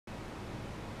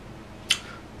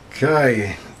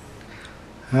Okay,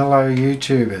 hello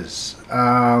YouTubers.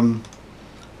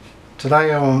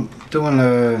 Today I'm doing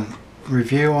a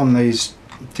review on these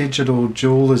digital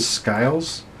jeweller's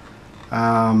scales.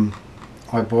 I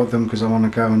bought them because I want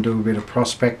to go and do a bit of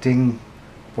prospecting.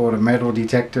 Bought a metal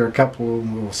detector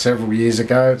several years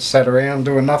ago. It sat around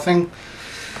doing nothing,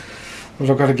 but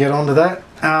I've got to get onto that.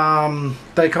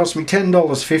 They cost me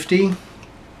 $10.50,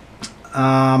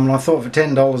 and I thought for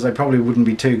 $10 they probably wouldn't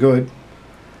be too good.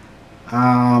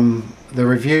 The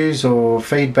reviews or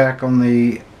feedback on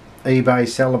the eBay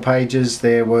seller pages,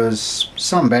 there was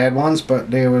some bad ones,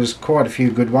 but there was quite a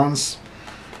few good ones,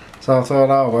 so I thought,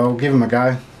 oh well, give them a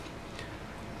go.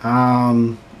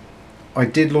 I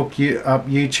did look up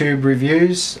YouTube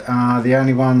reviews. The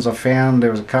only ones I found,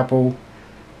 there was a couple,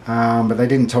 but they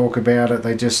didn't talk about it.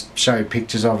 They just showed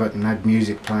pictures of it and had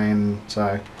music playing,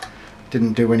 so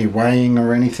didn't do any weighing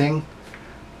or anything.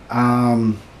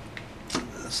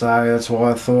 So that's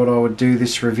why I thought I would do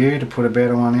this review, to put a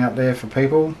better one out there for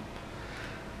people,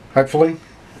 hopefully.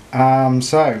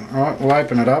 Alright, we'll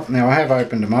open it up. Now I have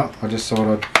opened them up. I just thought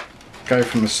I'd go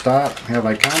from the start, how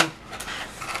they come.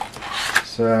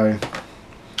 So,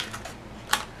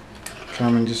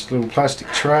 come in just a little plastic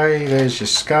tray. There's your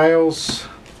scales.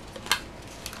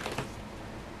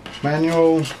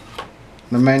 Manual.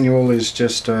 The manual is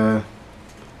just a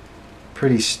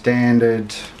pretty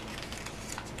standard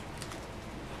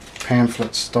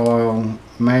pamphlet style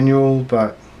manual,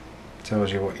 but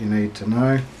tells you what you need to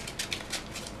know.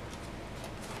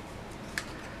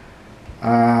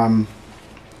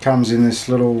 Comes in this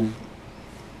little,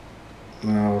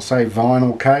 I'll say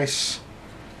vinyl case,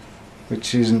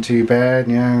 which isn't too bad,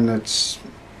 you know, and it's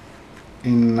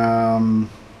in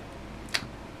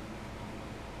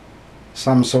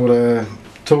some sort of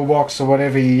toolbox or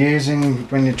whatever you're using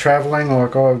when you're traveling,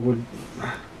 like I would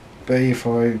be if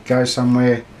I go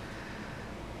somewhere.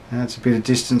 It's a bit of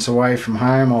distance away from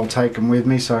home. I'll take them with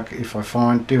me, so if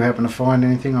I do happen to find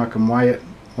anything, I can weigh it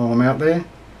while I'm out there.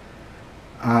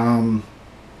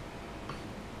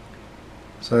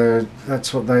 So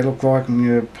that's what they look like when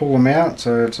you pull them out.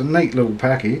 So it's a neat little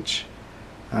package.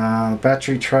 The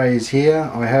battery tray is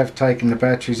here. I have taken the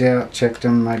batteries out, checked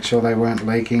them, make sure they weren't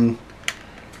leaking.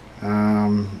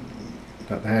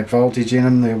 But they had voltage in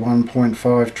them. They're 1.5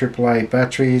 AAA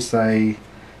batteries. They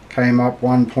came up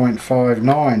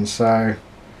 1.59, so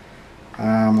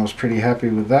I was pretty happy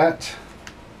with that.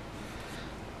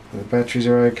 The batteries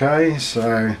are okay.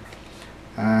 So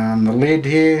the lid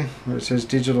here where it says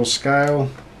digital scale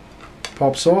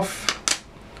pops off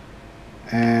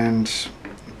and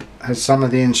has some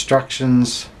of the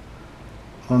instructions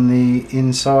on the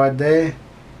inside there.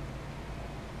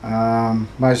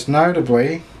 Most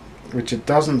notably, which it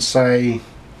doesn't say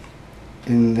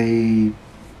in the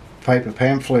paper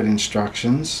pamphlet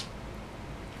instructions,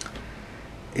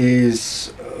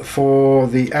 is for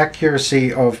the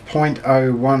accuracy of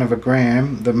 0.01 of a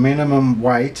gram, the minimum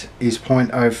weight is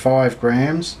 0.05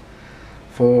 grams.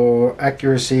 For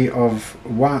accuracy of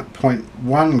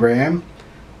 1.1 gram,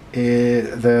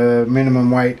 the minimum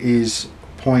weight is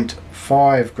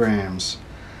 0.5 grams.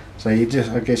 So I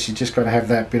guess you just got to have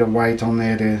that bit of weight on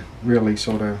there to really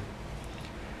sort of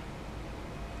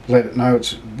let it know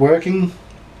it's working.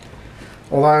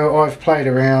 Although I've played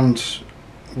around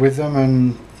with them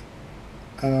and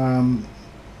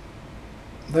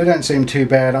they don't seem too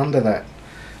bad under that,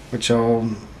 which I'll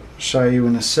show you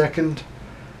in a second.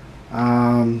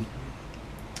 Now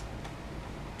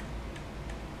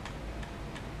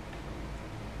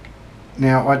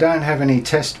I don't have any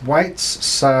test weights,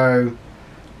 so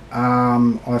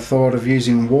I thought of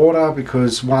using water,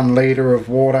 because 1 litre of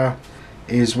water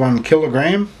is 1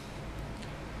 kilogram.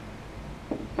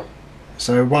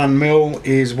 So 1 mil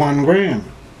is 1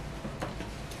 gram.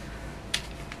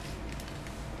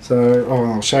 So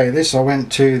I'll show you this. I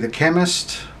went to the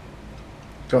chemist,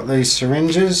 got these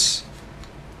syringes.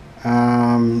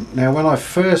 Now when I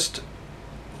first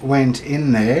went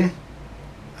in there,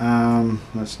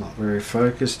 that's not very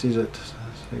focused, is it? Let's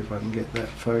see if I can get that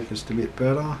focused a bit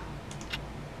better.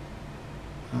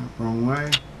 Oh, wrong way.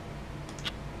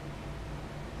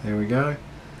 There we go.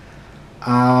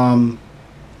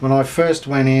 When I first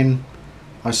went in,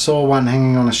 I saw one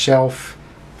hanging on a shelf,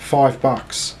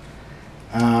 $5.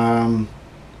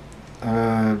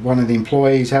 One of the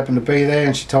employees happened to be there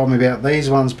and she told me about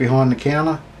these ones behind the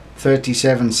counter,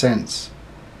 37 cents.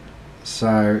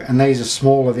 So, and these are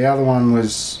smaller. The other one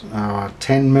was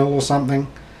 10 mil or something.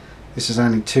 This is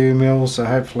only 2 mil, so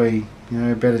hopefully, you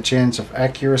know, better chance of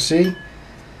accuracy.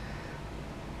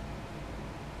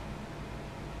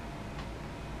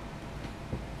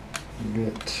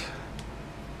 Get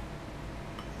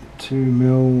 2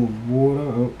 ml of water.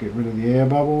 Oh, get rid of the air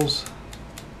bubbles.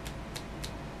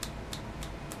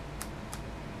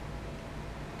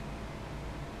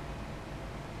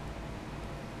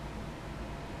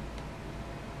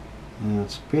 Now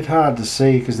it's a bit hard to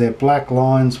see because they're black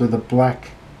lines with a black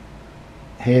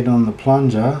head on the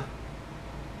plunger.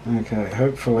 Okay,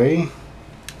 hopefully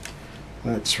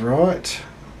that's right.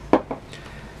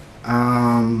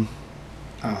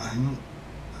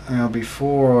 Now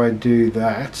before I do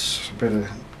that, I better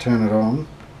turn it on.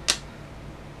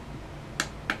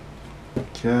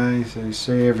 Okay, so you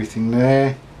see everything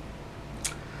there.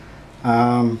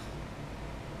 Now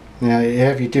you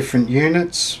have your different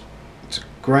units. It's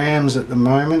grams at the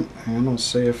moment, and I'll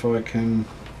see if I can.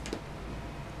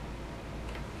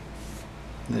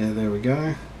 There we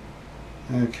go.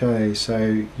 Okay,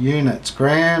 so units,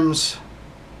 grams,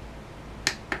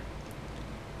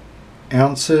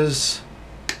 ounces,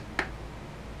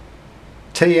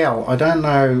 TL. I don't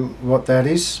know what that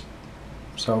is,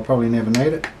 so I'll probably never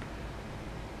need it.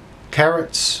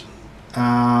 Carats.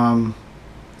 You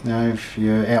know, if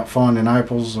you're out finding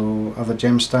opals or other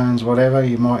gemstones, whatever,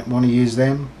 you might want to use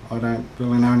them. I don't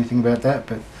really know anything about that,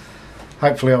 but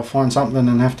hopefully I'll find something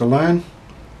and have to learn.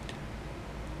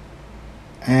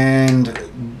 And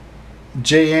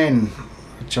GN,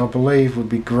 which I believe would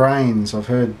be grains. I've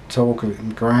heard talk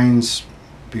of grains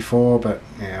before, but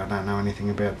yeah, I don't know anything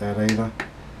about that either.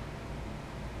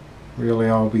 Really,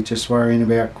 I'll be just worrying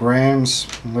about grams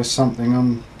unless something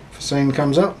unforeseen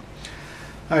comes up.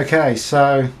 Okay,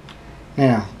 so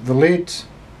now the lid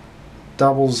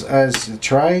doubles as a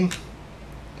tray.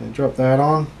 Okay, drop that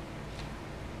on.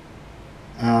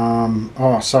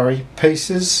 Oh, sorry,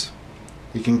 pieces.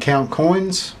 You can count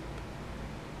coins,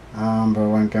 but I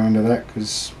won't go into that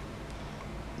because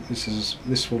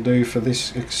this will do for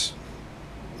this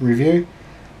review.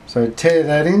 So tear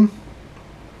that in.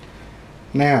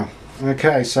 Now,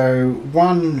 okay, so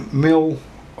 1 ml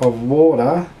of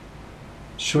water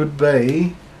should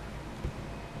be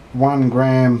 1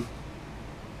 gram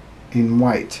in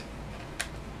weight.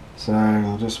 So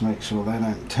I'll just make sure they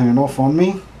don't turn off on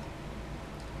me.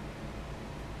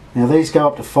 Now these go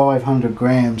up to 500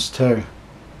 grams too.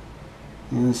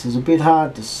 Now this is a bit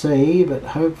hard to see, but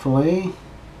hopefully.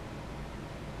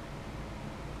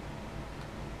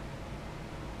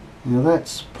 Now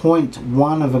that's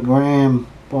 0.1 of a gram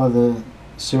by the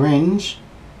syringe.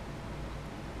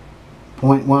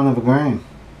 0.1 of a gram.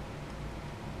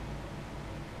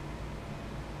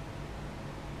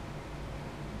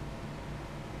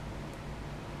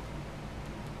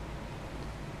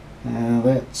 Now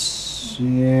that's,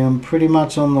 yeah, I'm pretty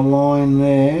much on the line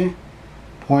there.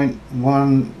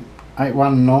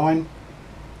 0.1819.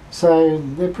 So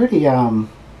they're pretty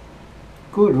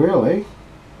good, really.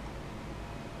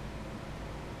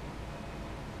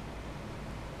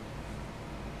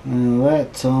 Now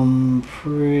that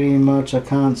pretty much, I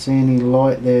can't see any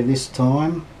light there this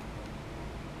time.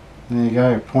 There you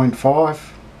go,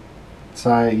 0.5.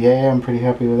 So yeah, I'm pretty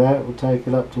happy with that. We'll take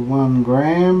it up to 1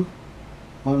 gram.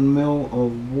 1 ml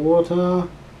of water.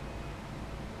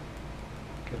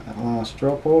 Get that last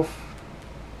drop off.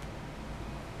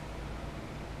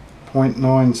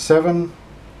 0.97.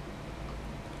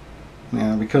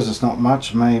 Now because it's not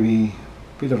much, maybe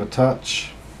a bit of a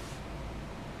touch.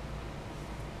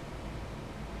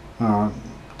 Alright,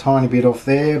 tiny bit off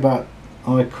there, but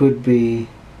I could be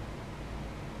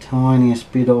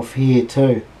tiniest bit off here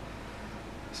too.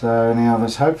 So now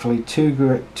there's hopefully 2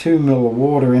 ml of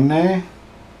water in there.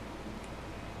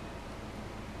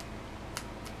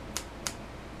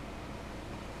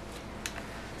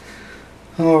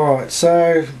 Alright,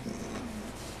 so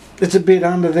it's a bit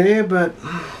under there, but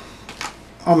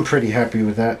I'm pretty happy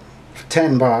with that. For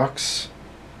 10 bucks,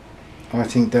 I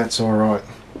think that's alright.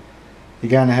 You're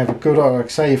going to have a good,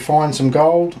 like say you find some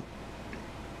gold,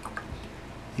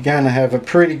 you're going to have a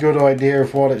pretty good idea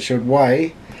of what it should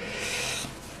weigh.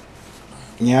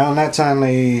 You know, and that's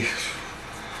only,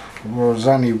 well, it's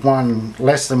only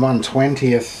less than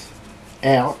 1/20th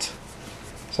out.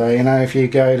 So, you know, if you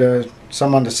go to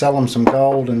someone to sell them some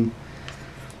gold and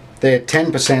they're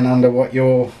 10% under what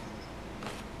you've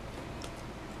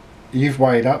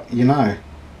weighed up, you know,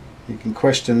 you can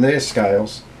question their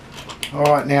scales.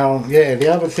 Alright, now, yeah, the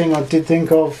other thing I did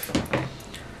think of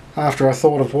after I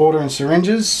thought of water and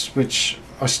syringes, which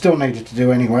I still needed to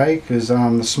do anyway, because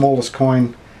the smallest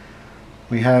coin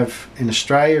we have in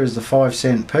Australia is the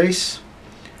 5-cent piece,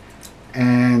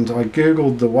 and I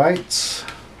googled the weights,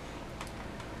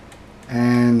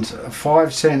 and a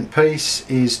 5-cent piece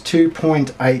is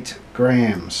 2.8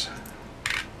 grams.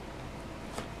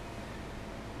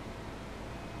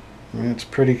 That's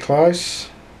pretty close.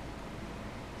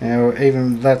 Now,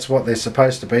 even that's what they're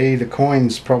supposed to be. The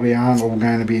coins probably aren't all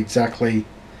going to be exactly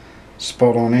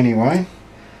spot on anyway.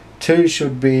 2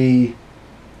 should be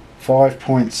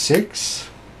 5.6.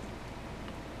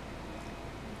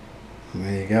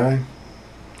 There you go.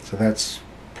 So that's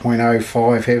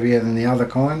 0.05 heavier than the other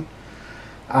coin.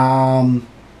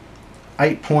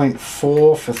 8.4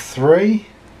 for 3.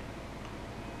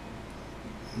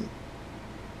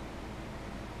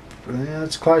 Yeah,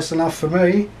 it's close enough for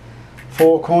me.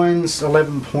 4 coins,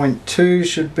 11.2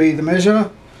 should be the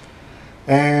measure,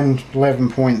 and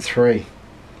 11.3.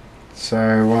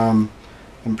 So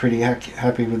I'm pretty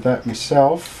happy with that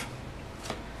myself.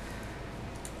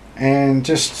 And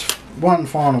just one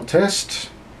final test.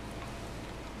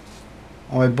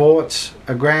 I bought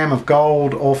a gram of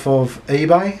gold off of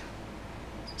eBay,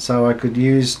 so I could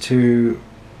use to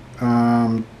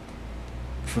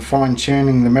for fine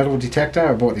tuning the metal detector.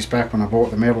 I bought this back when I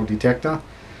bought the metal detector,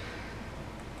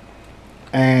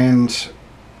 and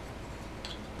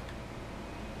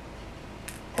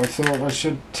I thought I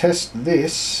should test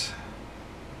this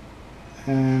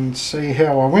and see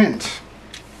how I went.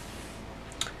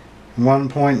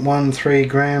 1.13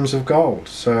 grams of gold,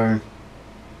 so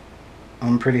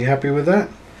I'm pretty happy with that.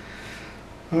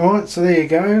 Alright, so there you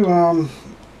go.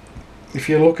 If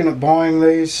you're looking at buying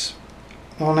these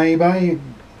on eBay,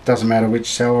 doesn't matter which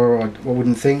seller, I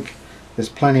wouldn't think. There's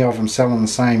plenty of them selling the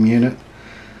same unit.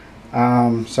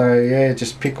 So yeah,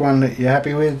 just pick one that you're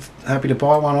happy with, happy to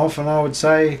buy one off, and I would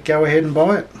say go ahead and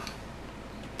buy it.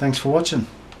 Thanks for watching.